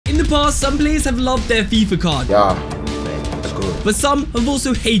the past, some players have loved their FIFA card. Yeah, that's good. But some have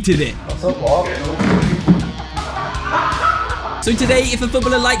also hated it. So today, if a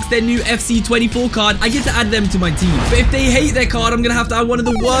footballer likes their new FC24 card, I get to add them to my team. But if they hate their card, I'm going to have to add one of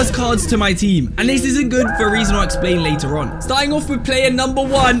the worst cards to my team. And this isn't good for a reason I'll explain later on. Starting off with player number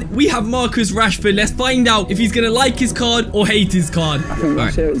 1, we have Marcus Rashford. Let's find out if he's going to like his card or hate his card. I think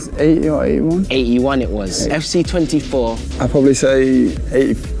last year it was 80 or 81. 81 it was. FC24. I'd probably say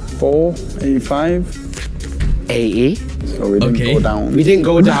 84, 85. 80. So we didn't go down. We didn't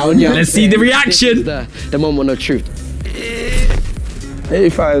go down, yeah. Let's see the reaction. The moment of truth.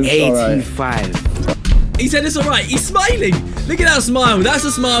 85 is 85. Alright. He said it's alright. He's smiling. Look at that smile. That's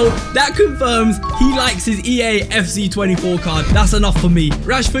a smile. That confirms he likes his EA FC24 card. That's enough for me.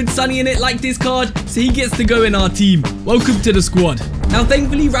 Rashford, Sonny in it liked his card, so he gets to go in our team. Welcome to the squad. Now,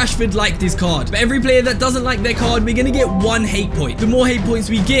 thankfully, Rashford liked his card. But every player that doesn't like their card, we're going to get 1 hate point. The more hate points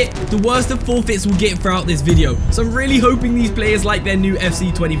we get, the worse the forfeits we'll get throughout this video. So I'm really hoping these players like their new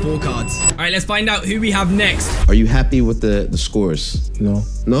FC24 cards. All right, let's find out who we have next. Are you happy with the scores? No.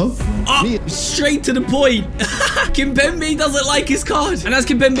 No? Oh, straight to the point. Kimpembe doesn't like his card. And as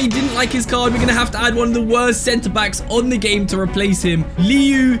Kimpembe didn't like his card, we're going to have to add one of the worst centre-backs on the game to replace him.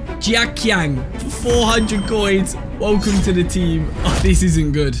 Liu Jiaqiang for 400 coins. Welcome to the team. Oh, this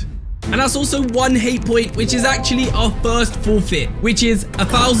isn't good. And that's also 1 hate point, which is actually our first forfeit, which is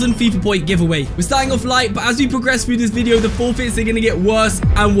 1,000 FIFA point giveaway. We're starting off light, but as we progress through this video, the forfeits are going to get worse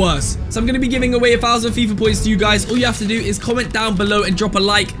and worse. So I'm going to be giving away 1,000 FIFA points to you guys. All you have to do is comment down below and drop a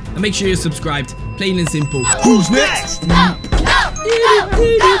like, and make sure you're subscribed. Plain and simple. Who's next?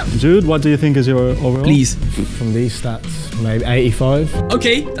 Jude, what do you think is your overall? Please. From these stats, maybe 85.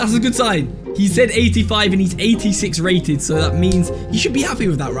 Okay, that's a good sign. He said 85 and he's 86 rated, so that means you should be happy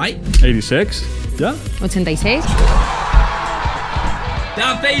with that, right? 86? Yeah. 86.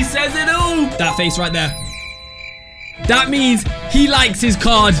 That face says it all. That face right there. That means he likes his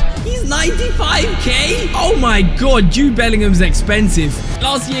card. He's 95k? Oh my god, Jude Bellingham's expensive.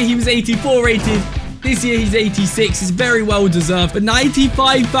 Last year he was 84 rated. This year he's 86. It's very well deserved. But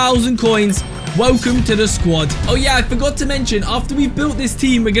 95,000 coins. Welcome to the squad. Oh yeah, I forgot to mention, after we've built this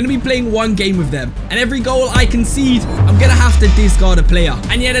team, we're going to be playing 1 game with them. And every goal I concede, I'm going to have to discard a player.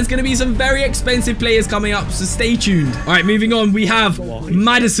 And yeah, there's going to be some very expensive players coming up, so stay tuned. All right, moving on, we have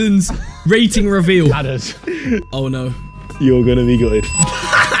Madison's rating reveal. Oh no. You're going to be good.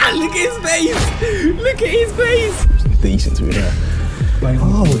 Look at his face. Look at his face. Decent to be there.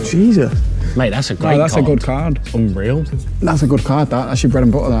 Oh, Jesus. Mate, that's a great card. That's card. a good card. Unreal. That's a good card, that. That's your bread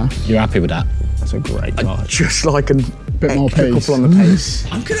and butter there. You're happy with that? That's a great card. Just like a bit more pace. Couple on the pace.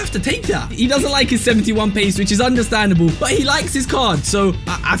 I'm going to have to take that. He doesn't like his 71 pace, which is understandable, but he likes his card, so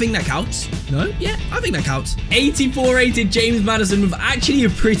I think that counts. No? Yeah, I think that counts. 84 rated James Madison with actually a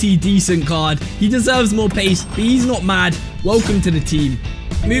pretty decent card. He deserves more pace, but he's not mad. Welcome to the team.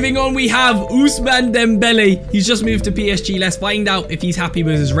 Moving on, we have Ousmane Dembele. He's just moved to PSG. Let's find out if he's happy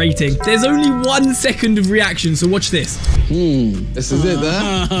with his rating. There's only 1 second of reaction, so watch this. This is it,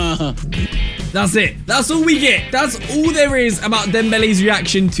 there. That's it. That's all we get. That's all there is about Dembele's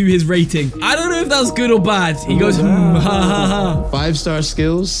reaction to his rating. I don't know if that's good or bad. He goes, ha ha ha. 5-star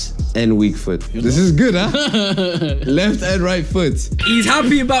skills and weak foot. This is good, huh? Left and right foot. He's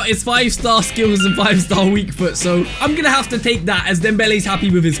happy about his 5-star skills and 5-star weak foot, so I'm gonna have to take that as Dembele's happy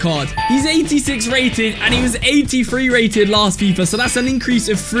with his card. He's 86 rated and he was 83 rated last FIFA, so that's an increase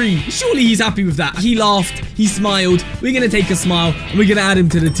of 3. Surely he's happy with that. He laughed, he smiled. We're gonna take a smile and we're gonna add him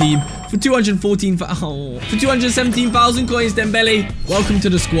to the team. For 217,000 coins, Dembele, welcome to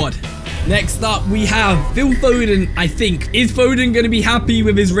the squad. Next up, we have Phil Foden, I think. Is Foden going to be happy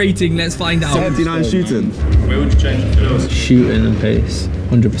with his rating? Let's find out. 79 shooting. Where would you change it to? Shooting and pace,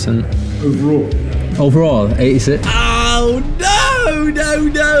 100%. Overall? Overall, 86. Oh, no.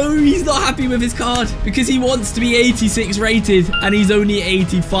 He's not happy with his card because he wants to be 86 rated and he's only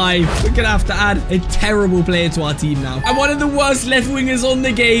 85. We're going to have to add a terrible player to our team now. And one of the worst left wingers on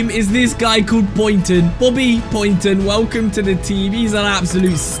the game is this guy called Poynton. Bobby Poynton, welcome to the team. He's an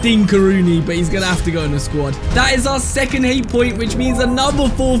absolute stinkeroony, but he's going to have to go in the squad. That is our second hate point, which means another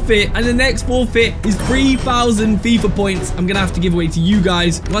forfeit. And the next forfeit is 3,000 FIFA points I'm going to have to give away to you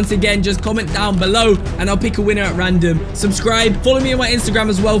guys. Once again, just comment down below and I'll pick a winner at random. Subscribe, follow me on my Instagram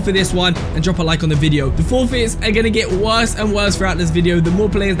as well for this one, and drop a like on the video. The forfeits are going to get worse and worse throughout this video. The more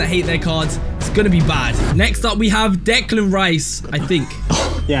players that hate their cards, it's going to be bad. Next up, we have Declan Rice, I think.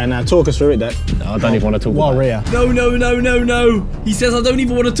 Yeah, now talk us through it, Dec. No, I don't even want to talk about it. No. He says I don't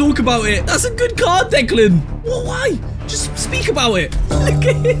even want to talk about it. That's a good card, Declan. Well, why? Just speak about it. Look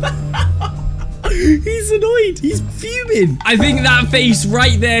at him. He's annoyed. He's fuming. I think that face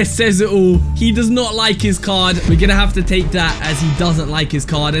right there says it all. He does not like his card. We're going to have to take that as he doesn't like his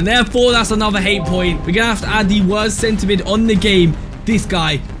card. And therefore, that's another hate point. We're going to have to add the worst sentiment on the game. This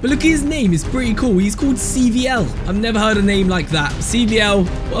guy. But look at his name. It's pretty cool. He's called CVL. I've never heard a name like that. CVL,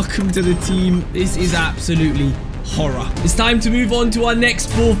 welcome to the team. This is absolutely horror. It's time to move on to our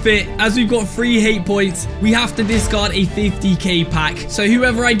next forfeit. As we've got 3 hate points, we have to discard a 50k pack. So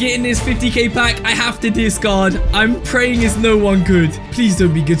whoever I get in this 50k pack, I have to discard. I'm praying it's no one good. Please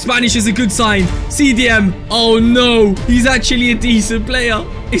don't be good. Spanish is a good sign. CDM. Oh no. He's actually a decent player.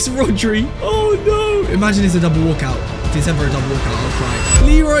 It's Rodri. Oh no. Imagine it's a double walkout. If it's ever a double walkout, I'll cry.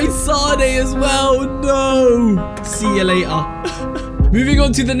 Leroy Sané as well. No. See you later. Moving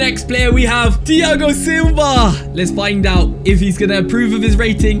on to the next player, we have Thiago Silva. Let's find out if he's going to approve of his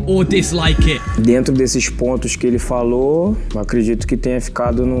rating or dislike it. Dentro desses pontos que ele falou, eu acredito que tenha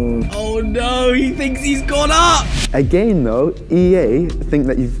ficado no... Oh no, he thinks he's gone up. Again though, EA think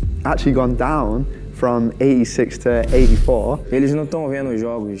that you've actually gone down from 86 to 84. Eles não estão vendo os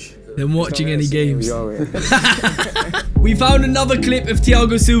jogos. They're watching any games. We found another clip of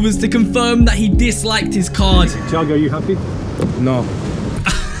Thiago Silva's to confirm that he disliked his card. Thiago, are you happy? No.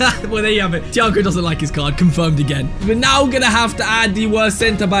 Well, there you have it. Thiago doesn't like his card. Confirmed again. We're now going to have to add the worst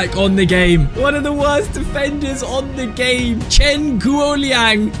centre-back on the game. One of the worst defenders on the game. Chen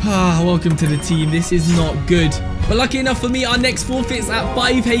Guoliang. Welcome to the team. This is not good. But lucky enough for me, our next forfeit's at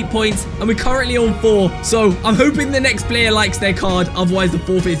 5 hate points, and we're currently on 4. So I'm hoping the next player likes their card. Otherwise, the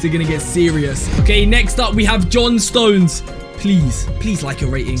forfeits are going to get serious. Okay, next up, we have John Stones. Please like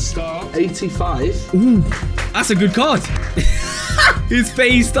your rating. Star 85. Ooh, that's a good card. His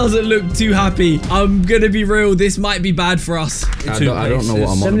face doesn't look too happy. I'm gonna be real, this might be bad for us. I don't know what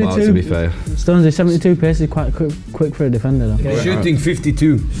I'm on about, to be fair. Stones is 72 pace is quite quick for a defender though. Okay. Shooting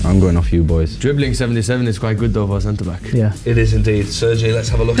 52. I'm going off you boys. Dribbling 77 is quite good though for a centre-back. Yeah. It is indeed. Sergey, let's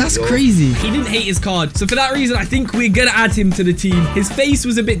have a look. That's crazy. He didn't hate his card. So for that reason, I think we're gonna add him to the team. His face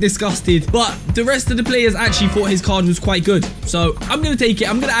was a bit disgusted, but the rest of the players actually thought his card was quite good. So I'm gonna take it.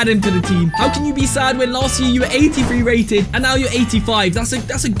 I'm gonna add him to the team. How can you be sad when last year you were 83 rated and now you're 85?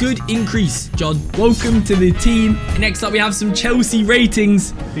 That's a good increase, John. Welcome to the team. Next up, we have some Chelsea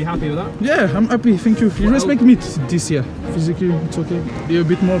ratings. Are you happy with that? Yeah, I'm happy. Thank you. You respect me this year. Physically, it's okay. Yeah, a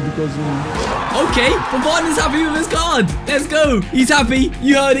bit more because... Okay, Pavan is happy with his card. Let's go. He's happy.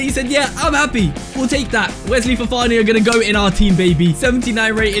 You heard it. He said, yeah, I'm happy. We'll take that. Wesley Fofana are going to go in our team, baby.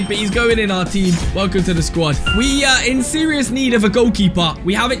 79 rated, but he's going in our team. Welcome to the squad. We are in serious need of a goalkeeper.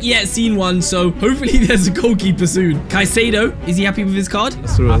 We haven't yet seen one, so hopefully there's a goalkeeper soon. Caicedo, is he happy with his card?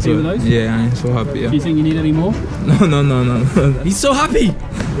 That's true. Happy with those? Yeah, I'm so happy. Yeah. Do you think you need any more? No. He's so happy.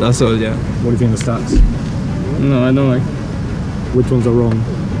 That's all, yeah. What do you think of the stats? No, I don't like Which ones are wrong?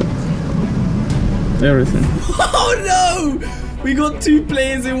 everything. Oh, no. We got 2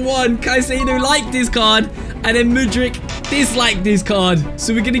 players in one. Caicedo liked his card, and then Mudryk disliked his card.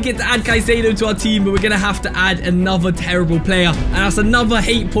 So we're going to get to add Caicedo to our team, but we're going to have to add another terrible player. And that's another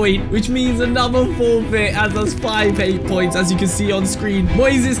hate point, which means another forfeit, as that's 5 hate points, as you can see on screen.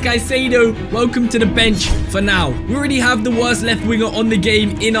 Moises Caicedo, welcome to the bench for now. We already have the worst left winger on the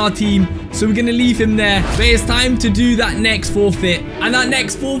game in our team, so we're going to leave him there. But it's time to do that next forfeit. And that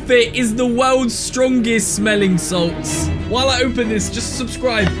next forfeit is the world's strongest smelling salts. While I open this, just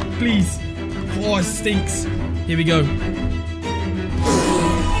subscribe, please. Oh, it stinks. Here we go.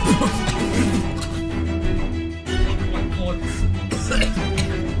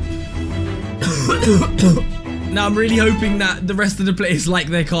 Now, I'm really hoping that the rest of the players like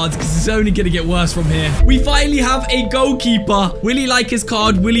their cards, because it's only going to get worse from here. We finally have a goalkeeper. Will he like his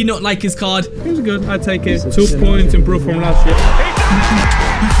card? Will he not like his card? It's good. I take it. 2 points improved from last year.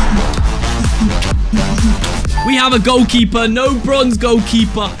 We have a goalkeeper, no bronze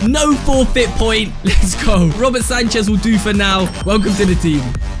goalkeeper, no forfeit point. Let's go. Robert Sanchez will do for now. Welcome to the team.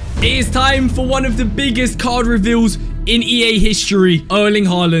 It is time for one of the biggest card reveals in EA history. Erling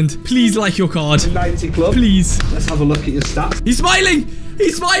Haaland, please like your card. 90 club. Please. Let's have a look at your stats. He's smiling.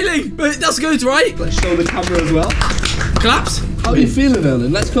 He's smiling. That's good, right? Let's show the camera as well. Claps. How are you feeling,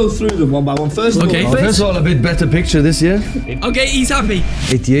 Erling? Let's go through them one by one. First of all, First of all, a bit better picture this year. Okay, he's happy.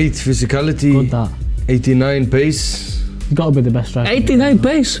 88 physicality. Good that. 89 pace. He's got to be the best striker. 89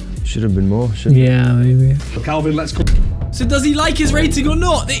 pace. Should have been more. Yeah, maybe. Calvin, let's go. So does he like his rating or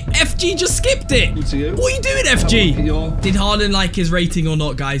not? The FG just skipped it. What are you doing, FG? Did Haaland like his rating or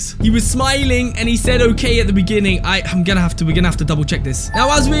not, guys? He was smiling and he said okay at the beginning. we're gonna have to double check this. Now,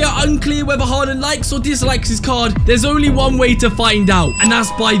 as we are unclear whether Haaland likes or dislikes his card, there's only one way to find out, and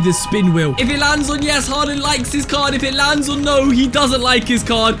that's by the spin wheel. If it lands on yes, Haaland likes his card. If it lands on no, he doesn't like his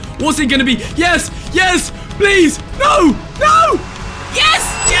card. What's it gonna be? Yes, yes, please, no, no, yes,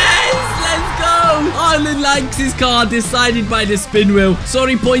 yes, let's go. Haaland likes his card, decided by the spin wheel.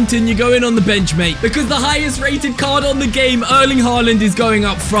 Sorry, Poynton, you're going on the bench, mate, because the highest rated card on the game, Erling Haaland, is going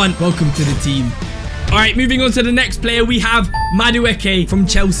up front. Welcome to the team. All right, moving on to the next player, we have Madueke from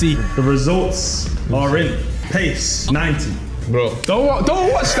Chelsea. The results are in. Pace, 90. Bro, don't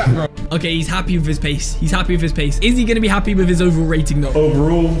watch that, bro. Okay, he's happy with his pace. He's happy with his pace. Is he going to be happy with his overall rating, though?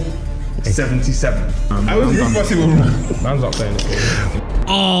 Overall, 77. How is this possible? Man's not playing it.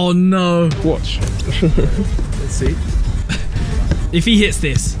 Oh, no. Watch. Let's see. If he hits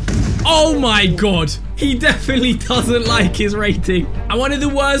this. Oh, my God. He definitely doesn't like his rating. And one of the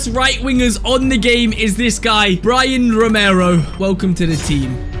worst right wingers on the game is this guy, Brian Romero. Welcome to the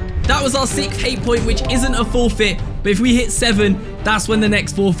team. That was our 6th hate point, which isn't a forfeit. But if we hit 7, that's when the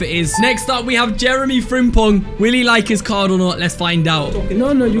next forfeit is. Next up, we have Jeremy Frimpong. Will he like his card or not? Let's find out.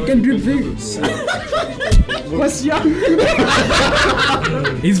 No, you can drip this. What's young?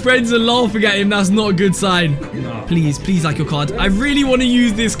 His friends are laughing at him. That's not a good sign. Please, please like your card. I really want to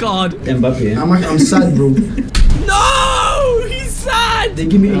use this card. Mbappe. I'm sad, bro. No! He's sad! They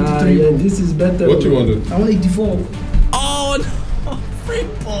give me 83. Yeah, this is better. What you want? I want 84. Oh, no.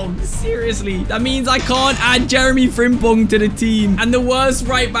 Frimpong, seriously. That means I can't add Jeremy Frimpong to the team. And the worst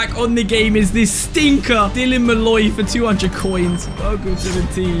right back on the game is this stinker, Dylan Malloy, for 200 coins. Welcome to the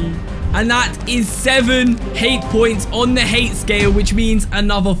team. And that is 7 hate points on the hate scale, which means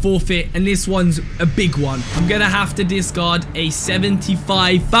another forfeit. And this one's a big one. I'm going to have to discard a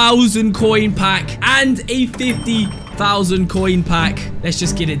 75,000 coin pack and a 50,000 coin pack. Let's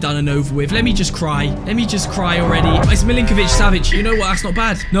just get it done and over with. Let me just cry. Let me just cry already. It's Milinkovic Savic. You know what? That's not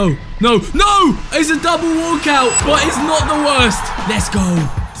bad. No, no, no! It's a double walkout, but it's not the worst. Let's go.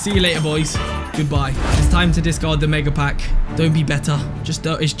 See you later, boys. Goodbye. It's time to discard the mega pack. Don't be better. Just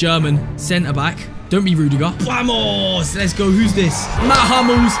it's German. Centre back. Don't be Rudiger. Vamos! Let's go. Who's this? Matt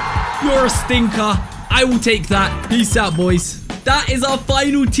Hummels. You're a stinker. I will take that. Peace out, boys. That is our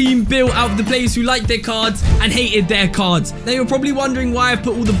final team built out of the players who liked their cards and hated their cards. Now, you're probably wondering why I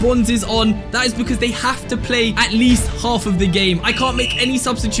put all the bronzes on. That is because they have to play at least half of the game. I can't make any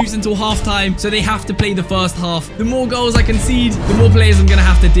substitutes until halftime, so they have to play the first half. The more goals I concede, the more players I'm going to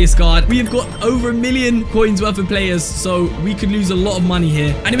have to discard. We have got over 1 million coins worth of players, so we could lose a lot of money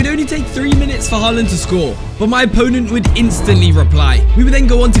here. And it would only take 3 minutes for Haaland to score. But my opponent would instantly reply. We would then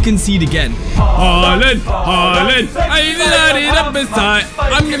go on to concede again. Haaland, Haaland, I'm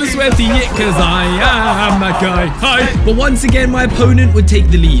gonna swear to it because I am that guy. Hi. But once again, my opponent would take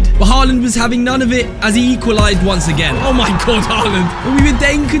the lead. But Haaland was having none of it as he equalized once again. Oh my God, Haaland. But we would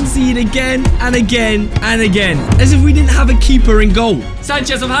then concede again and again and again, as if we didn't have a keeper in goal.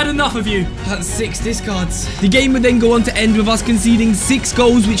 Sanchez, I've had enough of you. That's 6 discards. The game would then go on to end with us conceding 6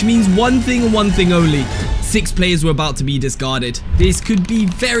 goals, which means one thing and one thing only. 6 players were about to be discarded. This could be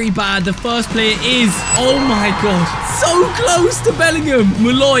very bad. The first player is, oh my God, so close to Bellingham.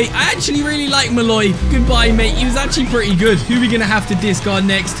 Malloy. I actually really like Malloy. Goodbye, mate. He was actually pretty good. Who are we going to have to discard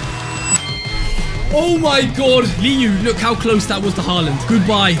next? Oh my God. Liu, look how close that was to Haaland.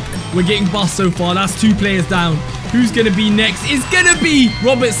 Goodbye. We're getting bust so far. That's 2 players down. Who's going to be next? It's going to be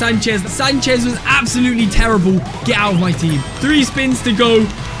Robert Sanchez. Sanchez was absolutely terrible. Get out of my team. 3 spins to go.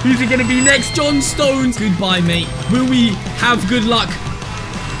 Who's it going to be next? John Stones. Goodbye, mate. Will we have good luck?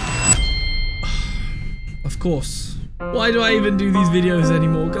 Of course. Why do I even do these videos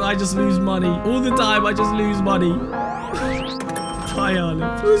anymore? Because I just lose money. All the time, I just lose money. Hi, Arlen.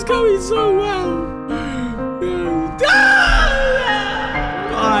 It was going so well. Bye.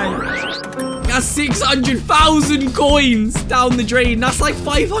 That's 600,000 coins down the drain. That's like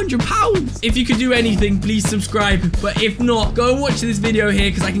 £500. If you could do anything, please subscribe. But if not, go and watch this video here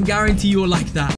because I can guarantee you'll like that.